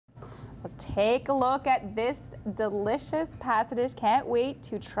Let's take a look at this delicious pasta dish. Can't wait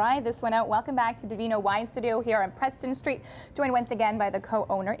to try this one out. Welcome back to Divino Wine Studio here on Preston Street. Joined once again by the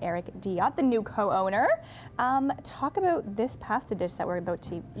co-owner, Eric Diot, the new co-owner. Talk about this pasta dish that we're about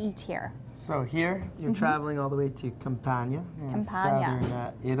to eat here. So here, you're traveling all the way to Campania, in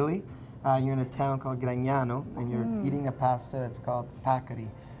southern Italy. You're in a town called Gragnano, and you're eating a pasta that's called paccheri.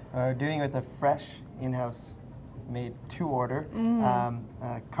 We're doing it with a fresh, in-house made to order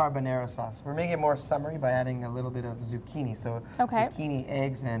carbonara sauce. We're making it more summery by adding a little bit of zucchini. So zucchini,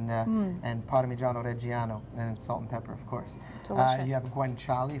 eggs, and Parmigiano Reggiano, and salt and pepper, of course. Delicious. You have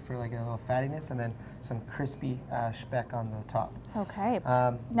guanciale for like a little fattiness, and then some crispy speck on the top. Okay.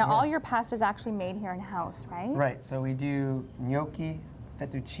 Now all your pasta is actually made here in house, right? Right. So we do gnocchi,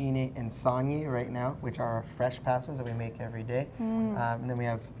 fettuccine, and sagne right now, which are our fresh pastas that we make every day. And then we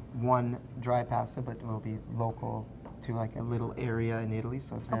have one dry pasta, but it will be local to like a little area in Italy,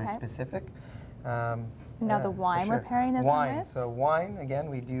 so it's very specific. Now the wine we're pairing this one with? So wine, again,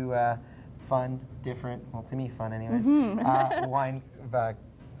 we do fun, different, well to me fun anyways, wine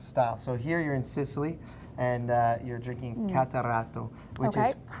style. So here you're in Sicily, and you're drinking Catarato, which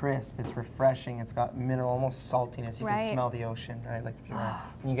is crisp, it's refreshing, it's got mineral, almost saltiness. You can smell the ocean, right? Like if you're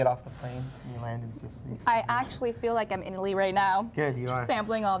when you get off the plane and you land in Sicily. I actually feel like I'm in Italy right now. Good, you are.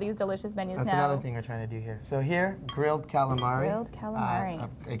 Sampling all these delicious menus now. That's another thing we're trying to do here. So here, grilled calamari. Grilled calamari.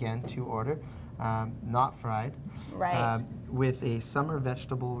 Again, to order, not fried. Right. With a summer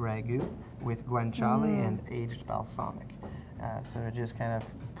vegetable ragu with guanciale and aged balsamic. So we're just kind of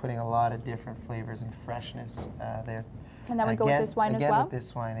putting a lot of different flavors and freshness there. And that would go with this wine as well? Again, with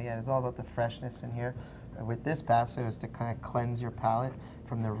this wine. Again, it's all about the freshness in here. With this pasta, is to kind of cleanse your palate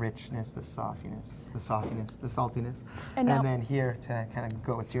from the richness, the saltiness, the saltiness. And then here to kind of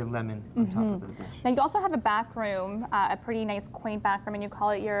go, it's your lemon on top of the dish. Now you also have a back room, a pretty nice quaint back room, and you call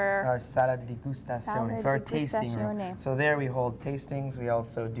it your... Our sala di degustazione, so our tasting room. So there we hold tastings. We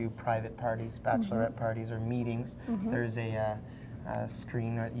also do private parties, bachelorette parties, or meetings. There's a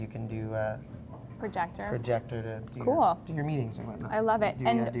screen that you can do projector to do your meetings or whatnot. I love it.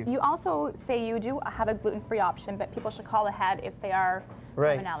 And you also say you do have a gluten-free option, but people should call ahead if they are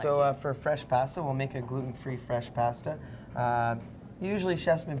have an allergy. So for fresh pasta, we'll make a gluten-free fresh pasta. Usually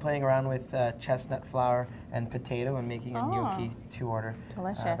chefs have been playing around with chestnut flour and potato and making a gnocchi to order.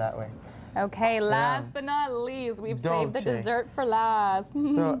 Delicious. That way. Okay, last but not least, we've saved the dessert for last.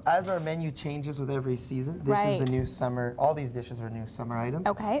 So as our menu changes with every season, this is the new summer, all these dishes are new summer items.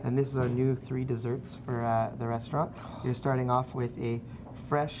 And this is our new 3 desserts for the restaurant. You're starting off with a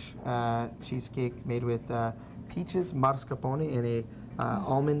fresh cheesecake made with peaches, mascarpone, and a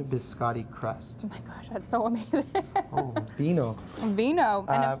almond biscotti crust. Oh my gosh, that's so amazing. Oh, vino. Vino.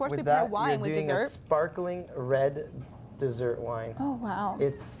 And of course we pair wine with you're doing dessert. a sparkling red dessert wine. Oh wow.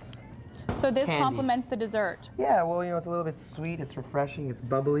 It's so this candy. complements the dessert. Yeah, well, you know, it's a little bit sweet, it's refreshing, it's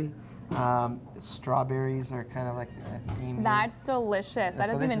bubbly. Strawberries are kind of like a theme. That's delicious. That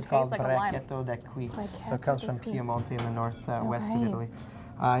doesn't even taste like a wine. Da qui. So it comes from Piemonte in the northwest of Italy.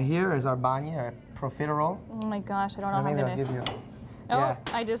 Here is our bagna, our profiterole. Oh my gosh, I don't know how I'm maybe gonna... I'll give you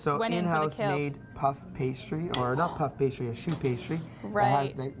I just went in for the kill. So in-house made puff pastry, or not puff pastry, a choux pastry.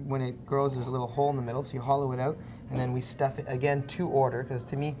 Right. When it grows, there's a little hole in the middle, so you hollow it out, and then we stuff it, again, to order, because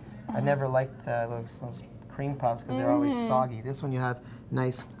to me, I never liked those cream puffs, because they're always soggy. This one you have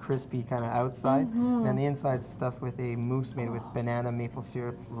nice, crispy kind of outside, and then the inside's stuffed with a mousse made with banana, maple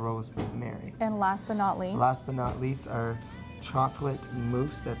syrup, rosemary. And last but not least? Last but not least, our chocolate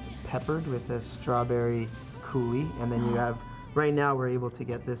mousse that's peppered with a strawberry coulis, and then you have... Right now we're able to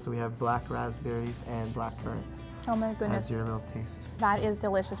get this, so we have black raspberries and black currants. Oh my goodness. As your little taste. That is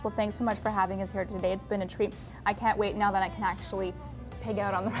delicious. Well, thanks so much for having us here today. It's been a treat. I can't wait now that I can actually pig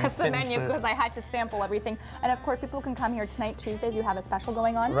out on the rest of the menu because I had to sample everything. And of course, people can come here tonight, Tuesdays. You have a special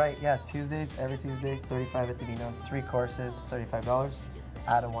going on? Right, yeah. Tuesdays, every Tuesday, 35 at Divino. 3 courses, $35.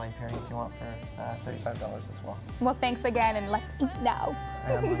 Add a wine pairing if you want for $35 as well. Well, thanks again, and let's eat now.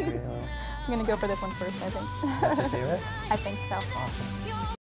 I'm hungry. I'm going to go for this one first, I think. That's your favorite? I think so. Awesome.